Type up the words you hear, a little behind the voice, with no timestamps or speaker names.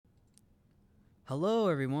Hello,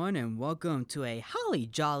 everyone, and welcome to a holly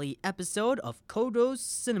jolly episode of Codo's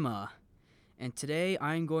Cinema. And today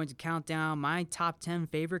I'm going to count down my top 10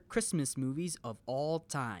 favorite Christmas movies of all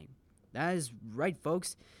time. That is right,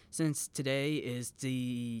 folks, since today is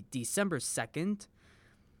the December 2nd,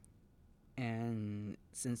 and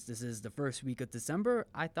since this is the first week of December,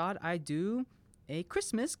 I thought I'd do a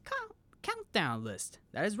Christmas countdown list.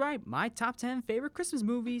 That is right, my top 10 favorite Christmas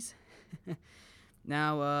movies.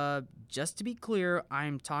 Now, just to be clear,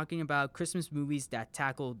 I'm talking about Christmas movies that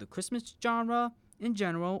tackle the Christmas genre in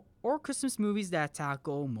general, or Christmas movies that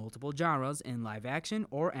tackle multiple genres in live action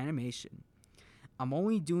or animation. I'm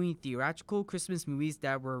only doing theatrical Christmas movies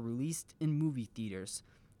that were released in movie theaters,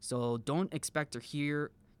 so don't expect to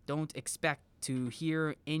hear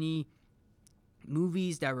any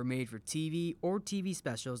movies that were made for TV or TV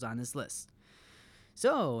specials on this list.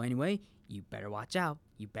 So, anyway, you better watch out.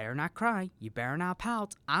 You better not cry. You better not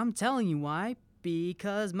pout. I'm telling you why.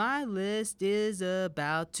 Because my list is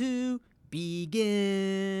about to begin.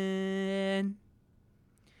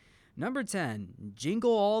 Number 10,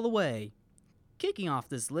 Jingle All the Way. Kicking off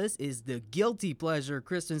this list is the guilty pleasure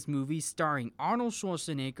Christmas movie starring Arnold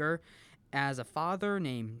Schwarzenegger as a father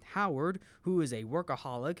named Howard who is a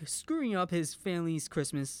workaholic screwing up his family's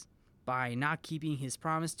Christmas by not keeping his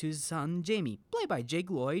promise to his son Jamie, played by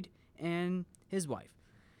Jake Lloyd, and his wife.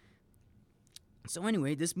 So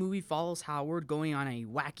anyway, this movie follows Howard going on a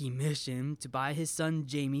wacky mission to buy his son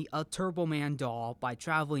Jamie a Turbo Man doll by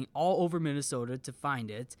traveling all over Minnesota to find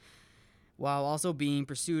it, while also being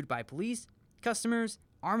pursued by police, customers,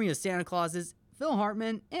 army of Santa Clauses, Phil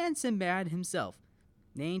Hartman, and Sinbad himself.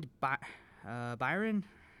 Named Byron?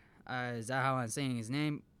 Is that how I'm saying his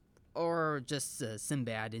name? Or just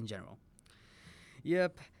Sinbad in general.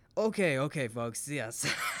 Yep. Okay, folks.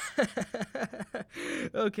 Yes.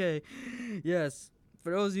 Okay. Yes.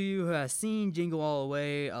 For those of you who have seen Jingle All the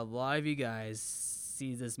Way, a lot of you guys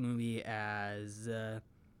see this movie as a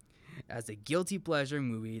guilty pleasure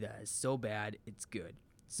movie that is so bad it's good.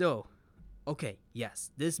 So, okay,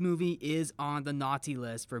 yes, this movie is on the naughty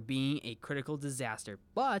list for being a critical disaster,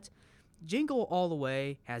 but Jingle All the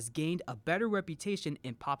Way has gained a better reputation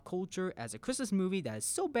in pop culture as a Christmas movie that is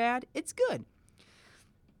so bad it's good.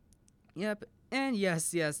 Yep, and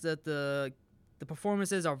yes, the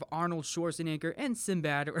performances of Arnold Schwarzenegger and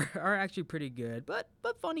Sinbad are actually pretty good, but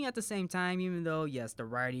funny at the same time. Even though yes, the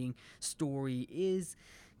writing story is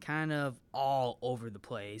kind of all over the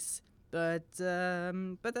place, but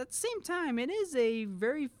at the same time, it is a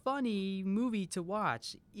very funny movie to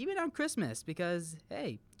watch, even on Christmas, because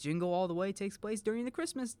hey, Jingle All the Way takes place during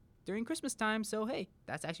Christmas time, so hey,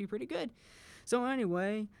 that's actually pretty good. So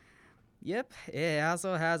anyway. Yep, it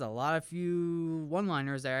also has a lot of few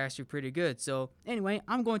one-liners that are actually pretty good. So anyway,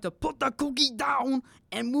 I'm going to put the cookie down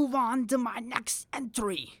and move on to my next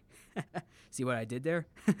entry. See what I did there?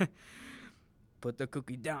 Put the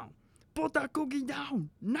cookie down. Put the cookie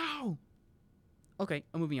down now. Okay,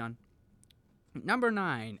 I'm moving on. Number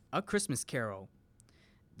 9, A Christmas Carol.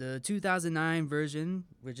 The 2009 version,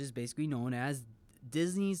 which is basically known as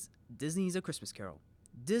Disney's A Christmas Carol.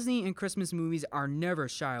 Disney and Christmas movies are never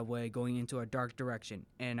shy away going into a dark direction,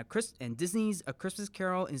 and Disney's A Christmas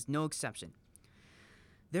Carol is no exception.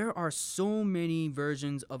 There are so many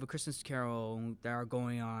versions of A Christmas Carol that are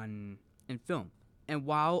going on in film, and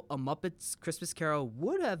while A Muppet's Christmas Carol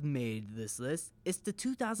would have made this list, it's the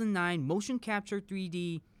 2009 motion capture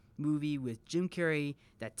 3D movie with Jim Carrey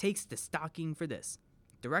that takes the stocking for this.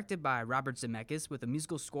 Directed by Robert Zemeckis with a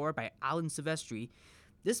musical score by Alan Silvestri,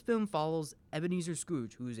 this film follows Ebenezer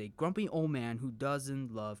Scrooge, who is a grumpy old man who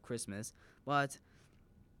doesn't love Christmas, but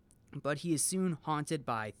he is soon haunted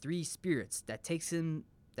by 3 spirits that takes him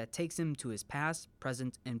to his past,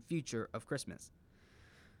 present, and future of Christmas.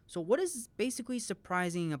 So what is basically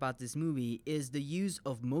surprising about this movie is the use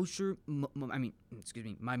of motion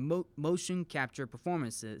capture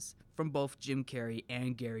performances from both Jim Carrey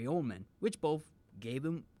and Gary Oldman, which both gave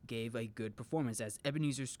a good performance as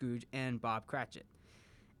Ebenezer Scrooge and Bob Cratchit,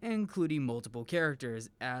 including multiple characters,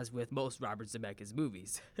 as with most Robert Zemeckis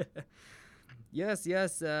movies. Yes,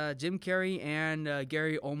 Jim Carrey and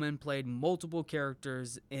Gary Oldman played multiple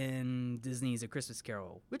characters in Disney's A Christmas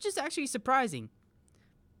Carol, which is actually surprising,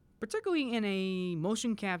 particularly in a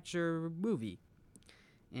motion capture movie.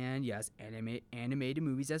 And yes, animated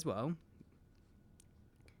movies as well.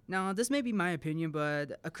 Now, this may be my opinion,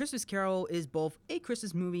 but A Christmas Carol is both a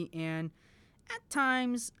Christmas movie and, at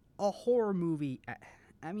times, a horror movie.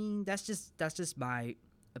 I mean, that's just my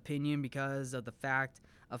opinion because of the fact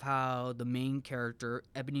of how the main character,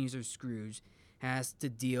 Ebenezer Scrooge, has to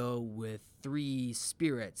deal with three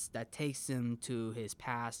spirits that takes him to his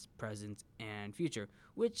past, present, and future,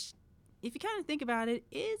 which, if you kind of think about it,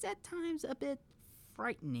 is at times a bit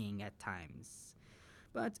frightening at times.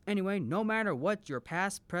 But anyway, no matter what your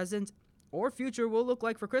past, present, or future will look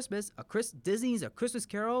like for Christmas, Disney's A Christmas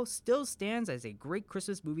Carol still stands as a great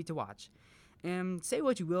Christmas movie to watch. And say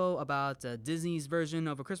what you will about Disney's version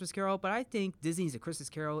of A Christmas Carol, but I think Disney's A Christmas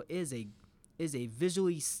Carol is a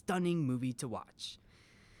visually stunning movie to watch.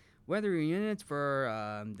 Whether you're in it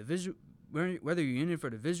for whether you're in it for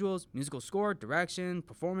the visuals, musical score, direction,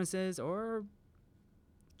 performances, or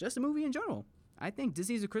just a movie in general, I think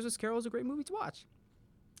Disney's A Christmas Carol is a great movie to watch.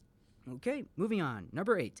 Okay, moving on.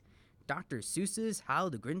 Number 8, Dr. Seuss's How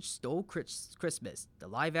the Grinch Stole Christmas, the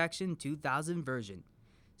live-action 2000 version.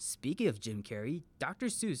 Speaking of Jim Carrey, Dr.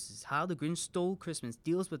 Seuss's How the Grinch Stole Christmas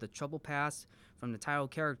deals with a troubled past from the title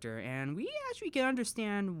character, and we actually can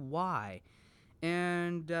understand why.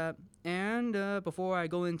 And before I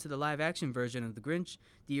go into the live-action version of the Grinch,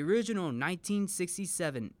 the original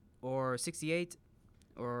 1967 or 68,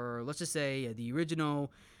 or let's just say the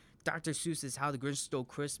original Dr. Seuss's How the Grinch Stole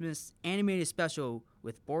Christmas animated special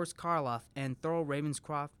with Boris Karloff and Thurl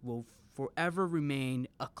Ravenscroft will forever remain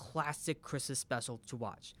a classic Christmas special to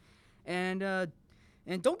watch. And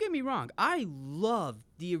don't get me wrong, I love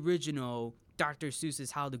the original Dr.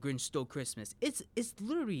 Seuss's How the Grinch Stole Christmas. It's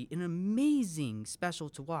literally an amazing special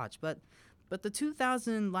to watch, but the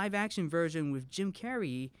 2000 live action version with Jim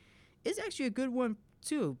Carrey is actually a good one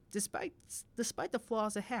too, despite the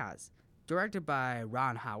flaws it has. Directed by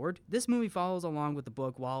Ron Howard, this movie follows along with the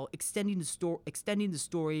book while extending the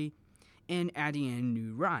story and adding in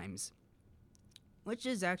new rhymes, which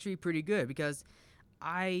is actually pretty good because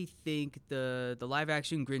I think the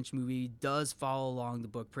live-action Grinch movie does follow along the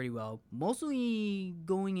book pretty well, mostly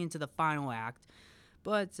going into the final act,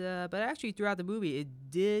 but actually throughout the movie it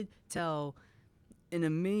did tell an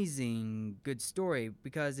amazing good story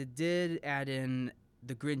because it did add in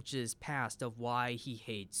the Grinch's past of why he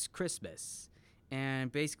hates Christmas.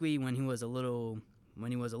 And basically when he was a little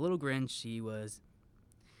Grinch, he was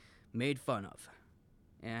made fun of.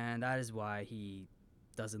 And that is why he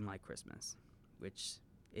doesn't like Christmas, which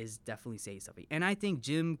is definitely saying something. And I think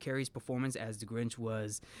Jim Carrey's performance as the Grinch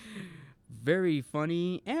was very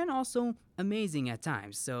funny and also amazing at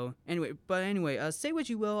times. So anyway, say what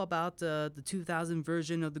you will about the 2000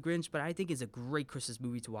 version of the Grinch, but I think it's a great Christmas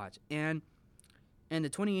movie to watch. And the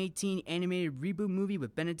 2018 animated reboot movie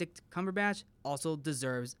with Benedict Cumberbatch also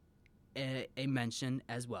deserves a mention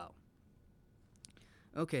as well.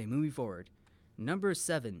 Okay, moving forward. Number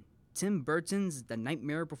 7, Tim Burton's The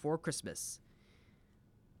Nightmare Before Christmas.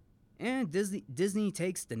 And Disney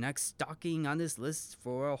takes the next stocking on this list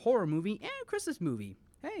for a horror movie and a Christmas movie.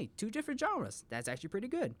 Hey, 2 different genres. That's actually pretty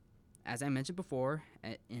good, as I mentioned before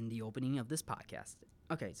in the opening of this podcast.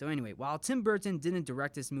 Okay, so anyway, while Tim Burton didn't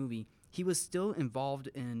direct this movie, he was still involved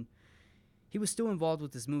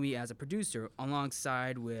with this movie as a producer,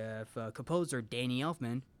 alongside with composer Danny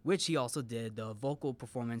Elfman, which he also did the vocal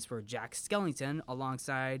performance for Jack Skellington,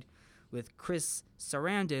 alongside with Chris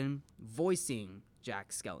Sarandon voicing Jack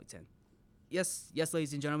Skellington. Yes,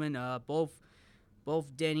 ladies and gentlemen, both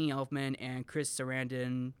Danny Elfman and Chris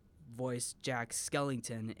Sarandon voiced Jack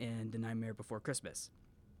Skellington in The Nightmare Before Christmas.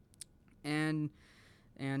 And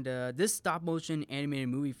this stop-motion animated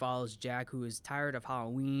movie follows Jack, who is tired of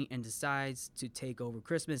Halloween and decides to take over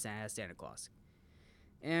Christmas as Santa Claus.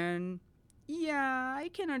 And yeah, I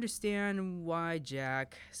can understand why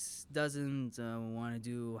Jack doesn't want to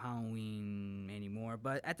do Halloween anymore,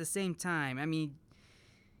 but at the same time, I mean,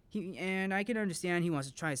 I can understand he wants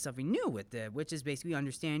to try something new with it, which is basically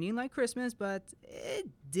understanding like Christmas, but it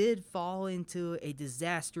did fall into a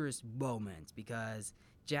disastrous moment because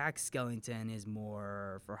Jack Skellington is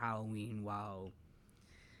more for Halloween while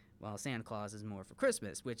Santa Claus is more for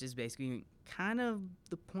Christmas, which is basically kind of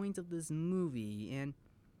the point of this movie.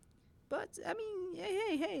 But I mean,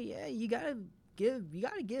 hey, you gotta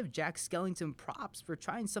give Jack Skellington props for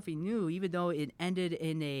trying something new, even though it ended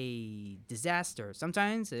in a disaster.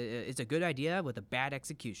 Sometimes it's a good idea with a bad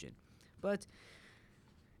execution. But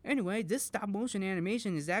anyway, this stop-motion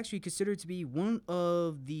animation is actually considered to be one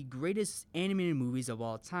of the greatest animated movies of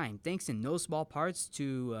all time, thanks in no small parts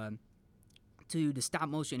to the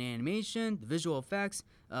stop-motion animation, the visual effects,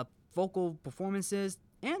 vocal performances,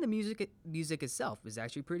 and the music itself is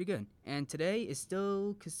actually pretty good. And today is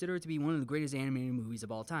still considered to be one of the greatest animated movies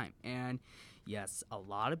of all time. And yes, a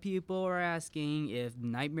lot of people are asking if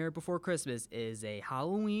Nightmare Before Christmas is a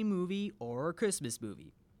Halloween movie or a Christmas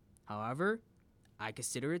movie. However, I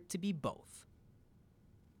consider it to be both.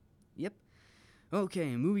 Yep.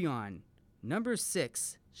 Okay, moving on. Number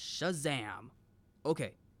 6, Shazam.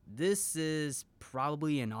 Okay, this is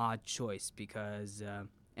probably an odd choice because,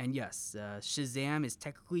 and yes, Shazam is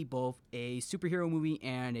technically both a superhero movie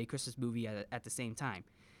and a Christmas movie at the same time.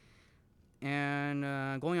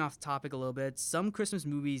 And going off the topic a little bit, some Christmas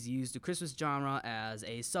movies use the Christmas genre as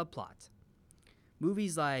a subplot.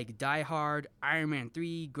 Movies like Die Hard, Iron Man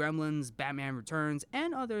 3, Gremlins, Batman Returns,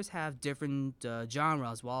 and others have different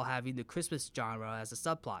genres while having the Christmas genre as a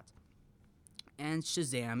subplot. And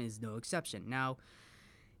Shazam is no exception. Now,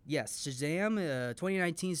 yes, Shazam,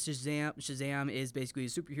 2019's Shazam is basically a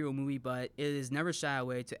superhero movie, but it is never shy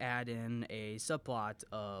away to add in a subplot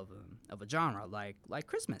of a genre like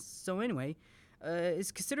Christmas. So anyway,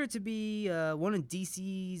 it's considered to be one of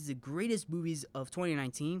DC's greatest movies of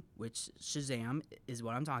 2019, which Shazam is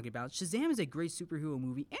what I'm talking about. Shazam is a great superhero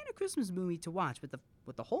movie and a Christmas movie to watch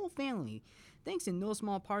with the whole family, thanks in no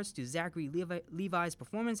small parts to Zachary Levi's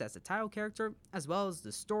performance as the title character, as well as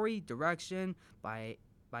the story, direction by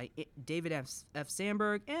David F.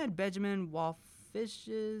 Sandberg and Benjamin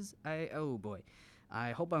Wallfish's. I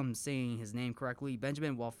hope I'm saying his name correctly.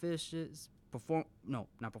 Benjamin Wallfish's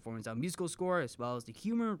musical score, as well as the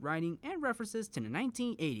humor, writing, and references to the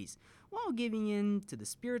 1980s, while giving in to the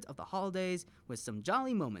spirit of the holidays with some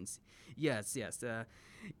jolly moments. Yes.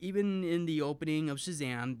 Even in the opening of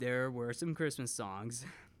Shazam, there were some Christmas songs.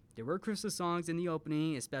 There were Christmas songs in the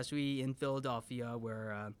opening, especially in Philadelphia,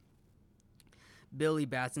 where Billy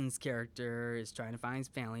Batson's character is trying to find his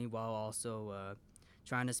family while also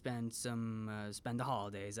trying to spend the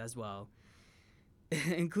holidays as well,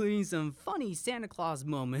 including some funny Santa Claus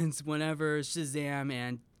moments whenever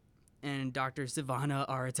Shazam and Dr. Savannah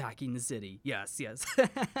are attacking the city. Yes.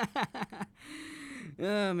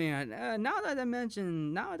 Oh man! Now that I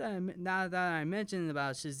mentioned about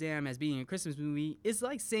Shazam as being a Christmas movie, it's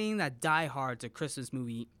like saying that Die Hard's a Christmas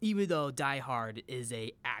movie, even though Die Hard is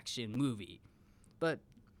a action movie. But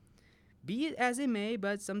be it as it may,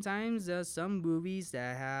 but sometimes some movies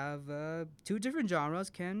that have two different genres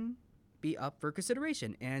can be up for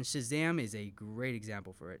consideration, and Shazam is a great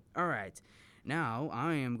example for it. All right, now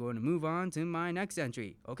I am going to move on to my next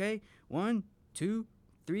entry. Okay, 1, 2,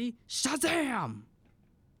 3, Shazam!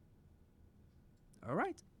 All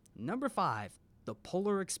right, number 5, The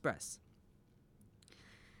Polar Express.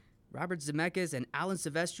 Robert Zemeckis and Alan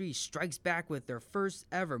Silvestri strikes back with their first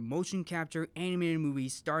ever motion capture animated movie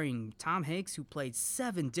starring Tom Hanks, who played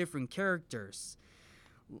 7 different characters.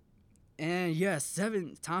 And yes,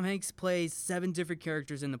 Tom Hanks plays 7 different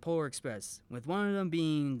characters in The Polar Express, with one of them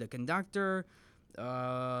being the conductor,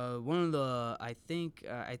 one of the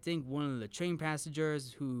train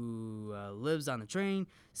passengers who lives on the train,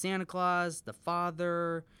 Santa Claus, the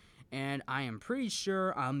father, and I am pretty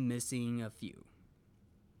sure I'm missing a few.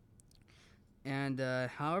 And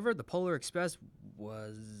however, The Polar Express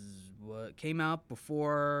came out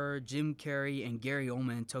before Jim Carrey and Gary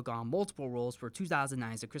Oldman took on multiple roles for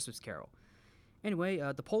 2009's A Christmas Carol. Anyway,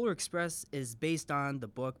 The Polar Express is based on the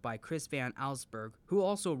book by Chris Van Allsburg, who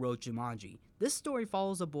also wrote Jumanji. This story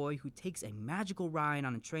follows a boy who takes a magical ride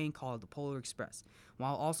on a train called the Polar Express,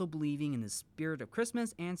 while also believing in the spirit of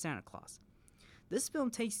Christmas and Santa Claus. This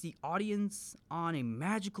film takes the audience on a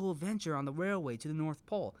magical adventure on the railway to the North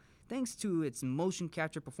Pole, thanks to its motion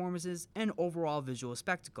capture performances and overall visual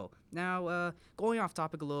spectacle. Now, going off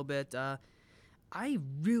topic a little bit, I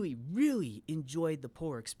really enjoyed The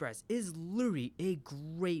Polar Express. It is literally a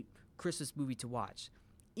great Christmas movie to watch.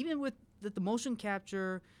 Even with the motion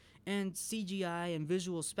capture and CGI and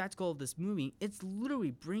visual spectacle of this movie, it's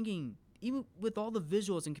literally bringing, even with all the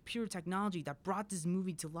visuals and computer technology that brought this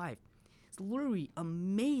movie to life, it's literally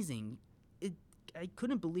amazing. I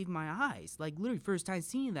couldn't believe my eyes. Like, literally, first time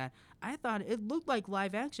seeing that, I thought it looked like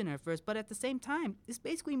live action at first, but at the same time, it's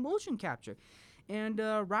basically motion capture. And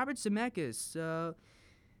Robert Zemeckis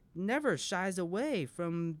never shies away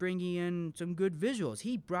from bringing in some good visuals.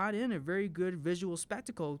 He brought in a very good visual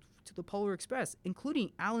spectacle to The Polar Express,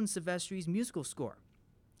 including Alan Silvestri's musical score.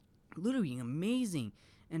 Literally amazing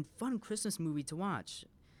and fun Christmas movie to watch.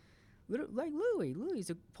 Literally,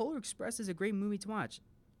 Polar Express is a great movie to watch.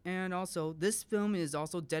 And also, this film is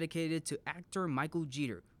also dedicated to actor Michael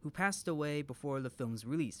Jeter, who passed away before the film's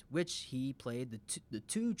release, which he played the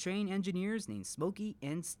two train engineers named Smokey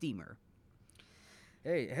and Steamer.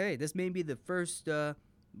 Hey, this may be the first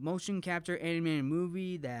motion capture animated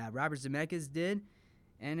movie that Robert Zemeckis did,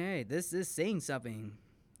 and hey, this is saying something.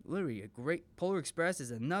 Literally, Polar Express is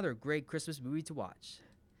another great Christmas movie to watch.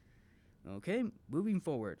 Okay, moving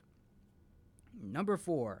forward. Number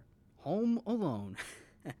 4, Home Alone.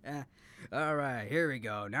 All right, here we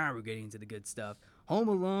go. Now we're getting into the good stuff. Home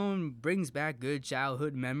Alone brings back good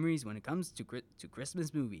childhood memories when it comes to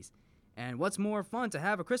Christmas movies. And what's more fun to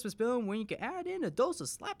have a Christmas film when you can add in a dose of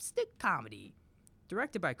slapstick comedy?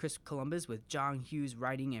 Directed by Chris Columbus with John Hughes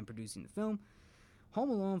writing and producing the film, Home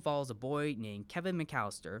Alone follows a boy named Kevin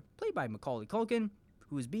McAllister, played by Macaulay Culkin,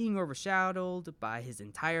 who is being overshadowed by his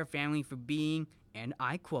entire family for being, and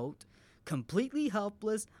I quote, completely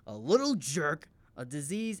helpless, a little jerk, a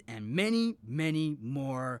disease, and many, many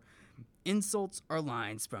more insults or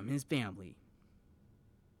lines from his family.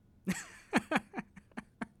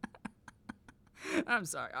 I'm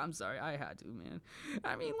sorry, I had to, man.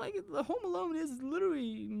 I mean, like, The Home Alone is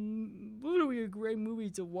literally a great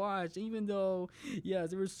movie to watch, even though,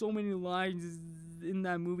 yes, there were so many lines in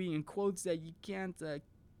that movie and quotes that you can't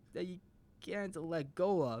let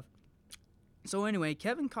go of. So anyway,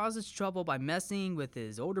 Kevin causes trouble by messing with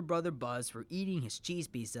his older brother Buzz for eating his cheese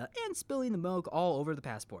pizza and spilling the milk all over the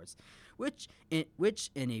passports, which in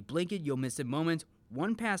a blinking you'll miss it moment,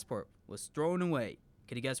 one passport was thrown away.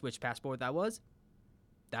 Can you guess which passport that was?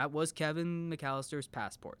 That was Kevin McAllister's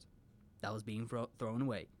passport. That was being thrown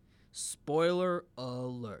away. Spoiler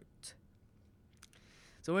alert.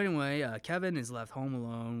 So anyway, Kevin is left home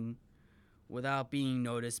alone without being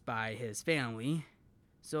noticed by his family.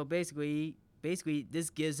 So basically, this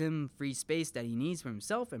gives him free space that he needs for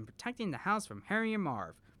himself and protecting the house from Harry and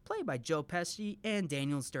Marv, played by Joe Pesci and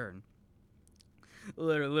Daniel Stern.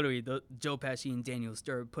 Literally, Joe Pesci and Daniel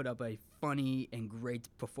Stern put up a funny and great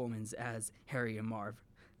performance as Harry and Marv.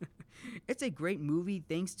 It's a great movie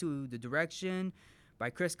thanks to the direction by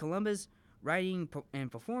Chris Columbus, writing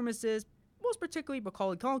and performances, most particularly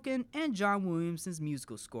Macaulay Culkin and John Williams'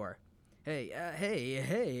 musical score. Hey,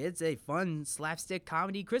 it's a fun slapstick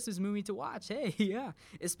comedy Christmas movie to watch. Hey, yeah,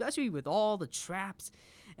 especially with all the traps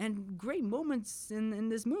and great moments in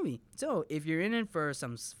this movie. So, if you're in it for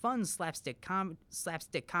some fun slapstick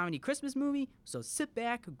comedy Christmas movie, so sit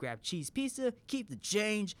back, grab cheese pizza, keep the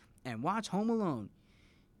change, and watch Home Alone.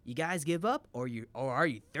 You guys give up, or are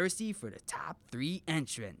you thirsty for the top 3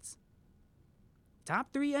 entrants?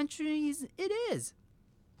 Top 3 entries it is.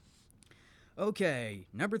 Okay,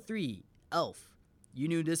 number 3, Elf. You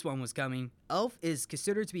knew this one was coming. Elf is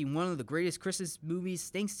considered to be one of the greatest Christmas movies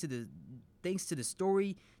thanks to the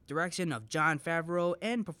story, direction of Jon Favreau,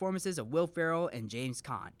 and performances of Will Ferrell and James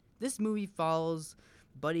Caan. This movie follows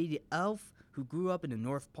Buddy the Elf, who grew up in the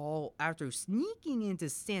North Pole after sneaking into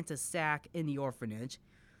Santa's sack in the orphanage.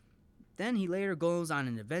 Then he later goes on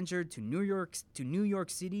an adventure to New York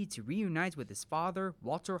City to reunite with his father,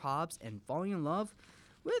 Walter Hobbs, and falling in love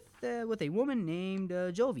with a woman named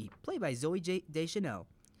Jovi, played by Zooey Deschanel.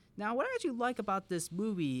 Now, what I actually like about this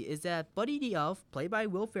movie is that Buddy the Elf, played by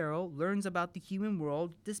Will Ferrell, learns about the human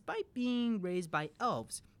world despite being raised by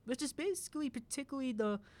elves, which is basically particularly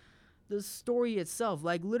the story itself.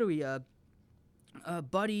 Like literally,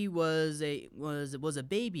 Buddy was a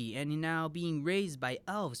baby and now being raised by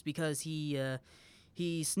elves because he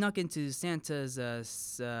snuck into Santa's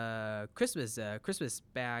Christmas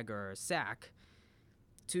bag or sack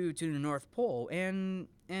to the North Pole, and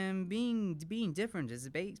being different is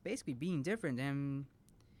basically being different and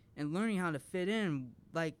learning how to fit in.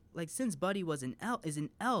 Like since Buddy was an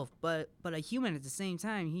elf, but a human at the same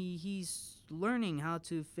time, he's learning how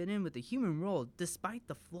to fit in with the human world despite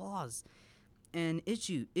the flaws and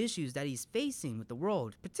issues that he's facing with the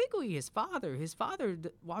world, particularly his father. His father,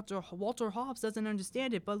 Walter Hobbs, doesn't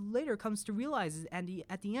understand it, but later comes to realize at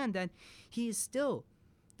the end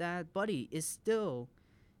that Buddy is still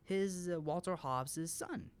his Walter Hobbs'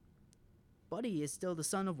 son. Buddy is still the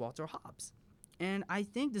son of Walter Hobbs. And I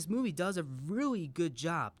think this movie does a really good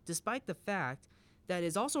job, despite the fact that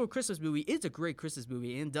it's also a Christmas movie. It's a great Christmas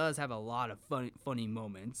movie and does have a lot of funny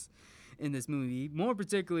moments in this movie. More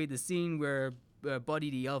particularly the scene where Buddy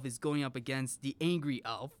the Elf is going up against the angry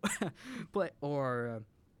elf,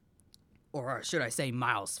 or should I say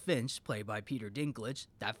Miles Finch, played by Peter Dinklage.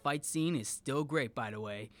 That fight scene is still great, by the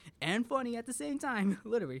way, and funny at the same time,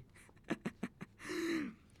 literally.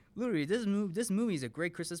 Literally, this movie is a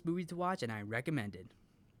great Christmas movie to watch, and I recommend it.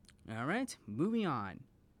 All right, moving on.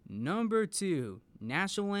 Number 2,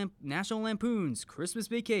 National Lampoon's Christmas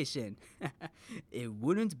Vacation. It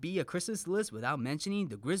wouldn't be a Christmas list without mentioning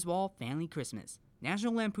the Griswold Family Christmas.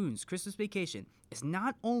 National Lampoon's Christmas Vacation is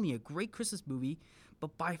not only a great Christmas movie,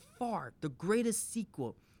 but by far the greatest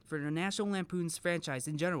sequel for the National Lampoon's franchise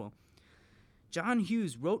in general. John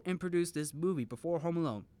Hughes wrote and produced this movie before Home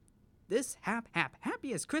Alone. This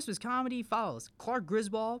happiest Christmas comedy follows Clark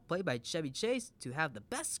Griswold, played by Chevy Chase, to have the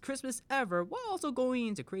best Christmas ever while also going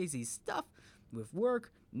into crazy stuff with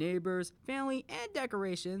work, neighbors, family, and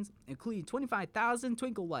decorations, including 25,000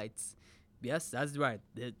 twinkle lights. Yes, that's right.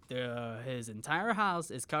 His entire house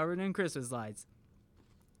is covered in Christmas lights,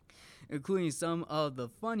 including some of the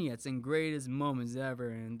funniest and greatest moments ever,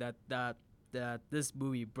 and that this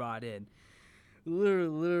movie brought in.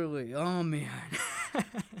 Literally, oh man.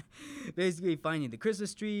 Basically, finding the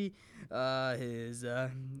Christmas tree, his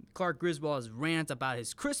Clark Griswold's rant about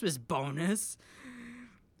his Christmas bonus,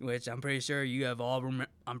 which I'm pretty sure you have all.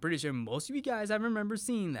 I'm pretty sure most of you guys have remember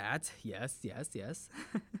seeing that. Yes.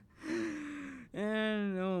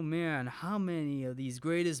 And oh man, how many of these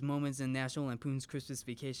greatest moments in National Lampoon's Christmas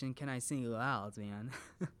Vacation can I single out, man?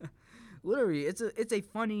 Literally, it's a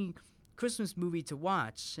funny Christmas movie to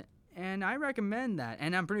watch, and I recommend that.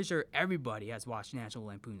 And I'm pretty sure everybody has watched National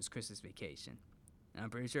Lampoon's Christmas Vacation. I'm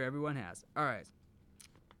pretty sure everyone has. All right.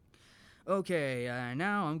 Okay,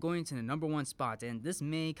 now I'm going to the number one spot, and this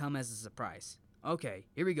may come as a surprise. Okay,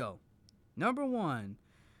 here we go. Number one.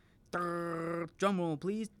 Drum roll,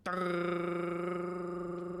 please.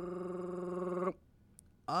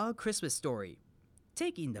 A Christmas Story.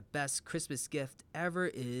 Taking the best Christmas gift ever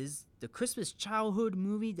is the Christmas childhood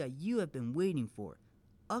movie that you have been waiting for.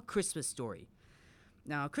 A Christmas Story.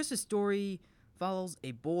 Now, A Christmas Story follows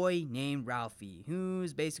a boy named Ralphie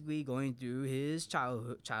who's basically going through his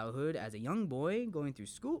childhood as a young boy, going through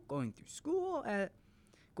school in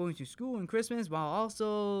Christmas, while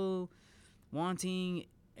also wanting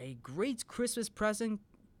a great Christmas present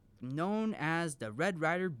known as the Red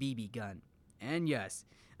Ryder BB gun. And yes,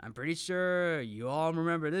 I'm pretty sure you all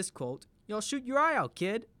remember this quote. You'll shoot your eye out,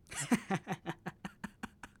 kid.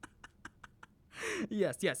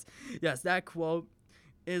 Yes, that quote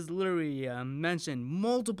is literally mentioned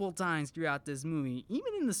multiple times throughout this movie.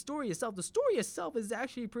 Even in the story itself is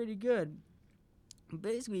actually pretty good.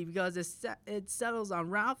 Basically, because it settles on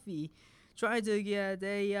Ralphie trying to get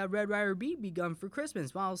a Red Ryder BB gun for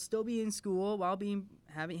Christmas while still being in school, while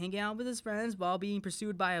hanging out with his friends, while being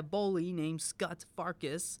pursued by a bully named Scott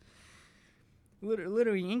Farkas.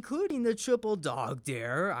 Literally, including the triple dog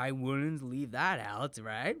dare. I wouldn't leave that out,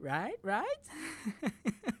 right?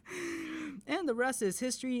 And the rest is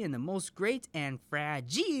history in the most great and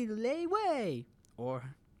fragile way. Or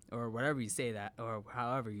whatever you say that, or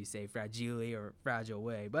however you say fragile or fragile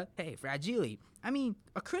way. But hey, fragile. I mean,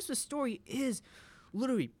 A Christmas Story is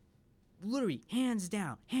literally, hands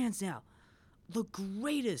down, the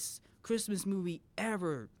greatest Christmas movie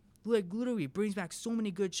ever. Like, literally brings back so many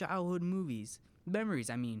good childhood memories,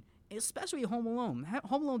 I mean, especially Home Alone.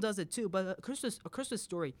 Home Alone does it too, but A Christmas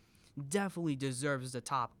Story definitely deserves the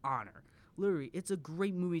top honor. Literally, it's a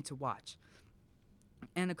great movie to watch.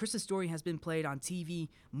 And A Christmas Story has been played on TV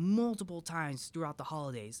multiple times throughout the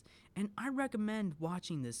holidays. And I recommend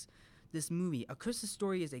watching this movie. A Christmas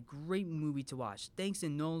Story is a great movie to watch, thanks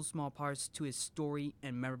in no small parts to its story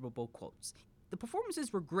and memorable quotes. The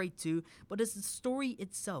performances were great too, but it's the story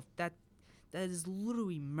itself that is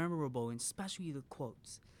literally memorable, and especially the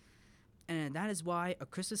quotes. And that is why A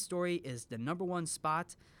Christmas Story is the number one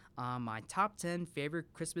spot on my top 10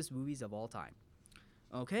 favorite Christmas movies of all time.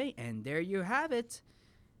 Okay, and there you have it.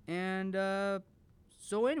 And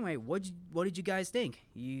so anyway, what did you guys think?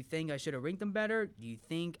 You think I should have ranked them better? Do you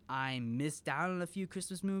think I missed out on a few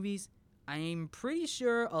Christmas movies? I'm pretty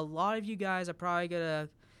sure a lot of you guys are probably gonna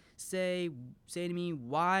say to me,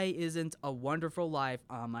 why isn't A Wonderful Life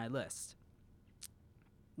on my list?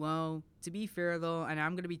 Well, to be fair though, and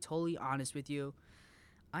I'm gonna be totally honest with you,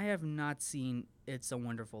 I have not seen It's a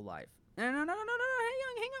Wonderful Life. No, hang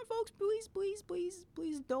on, folks, please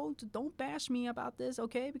don't bash me about this,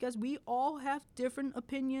 okay? Because we all have different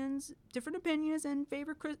opinions and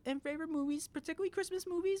favorite movies, particularly Christmas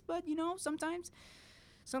movies. But you know, sometimes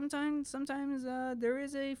there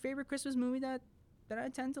is a favorite Christmas movie that I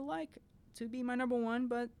tend to like to be my number one.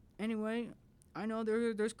 But anyway, I know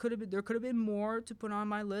there could have been more to put on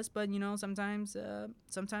my list, but you know, sometimes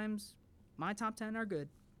my top 10 are good,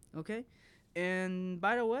 okay? And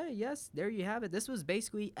by the way, yes, there you have it. This was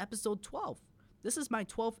basically episode 12. This is my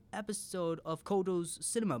 12th episode of Codo's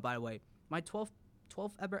Cinema, by the way. My 12th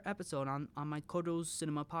ever episode on my Codo's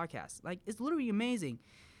Cinema podcast. Like, it's literally amazing.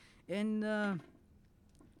 And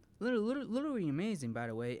literally amazing, by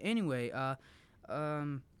the way. Anyway, I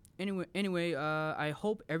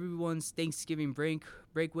hope everyone's Thanksgiving break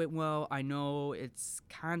went well. I know it's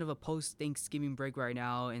kind of a post-Thanksgiving break right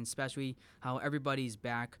now, and especially how everybody's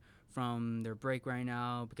back from their break right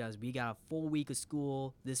now, because we got a full week of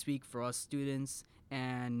school this week for us students,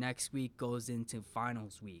 and next week goes into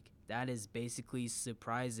finals week. That is basically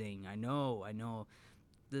surprising. I know.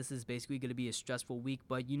 This is basically going to be a stressful week,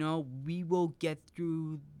 but you know, we will get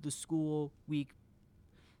through the school week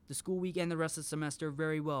the school week and the rest of the semester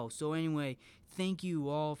very well. So anyway, thank you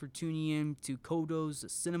all for tuning in to Codo's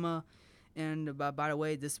Cinema. And by the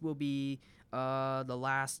way, this will be the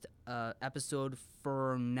last episode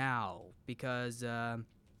for now because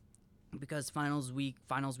finals week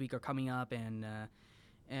are coming up,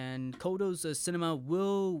 and Codo's Cinema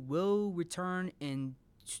will return in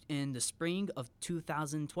the spring of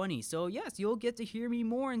 2020. So yes, you'll get to hear me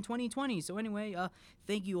more in 2020. So anyway,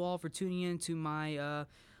 thank you all for tuning in to my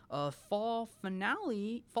fall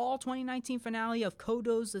 2019 finale of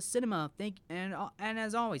Codo's Cinema. And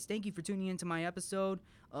as always, thank you for tuning in to my episode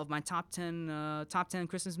of my top 10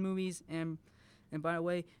 Christmas movies. And by the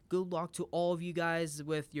way, good luck to all of you guys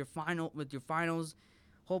with your finals.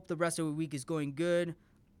 Hope the rest of the week is going good.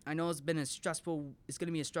 I know it's going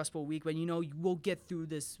to be a stressful week, but we'll get through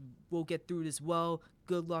this. We'll get through this well.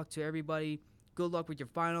 Good luck to everybody. Good luck with your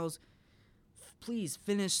finals. Please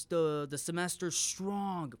finish the semester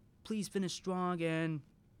strong. Please finish strong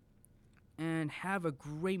and have a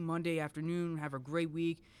great Monday afternoon. Have a great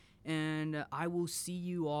week, and I will see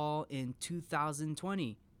you all in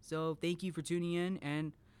 2020. So thank you for tuning in,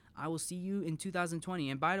 and I will see you in 2020.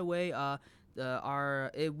 And by the way,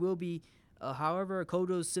 it will be. However,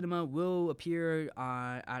 Codo's Cinema will appear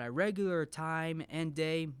at a regular time and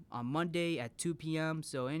day on Monday at 2 p.m.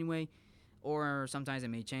 So anyway, or sometimes it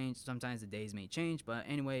may change. Sometimes the days may change. But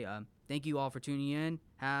anyway, thank you all for tuning in.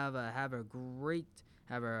 Have a great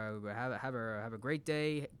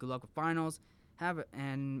day. Good luck with finals.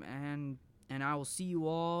 And I will see you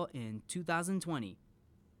all in 2020.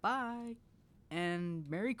 Bye. And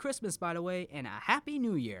Merry Christmas, by the way, and a Happy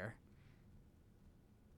New Year.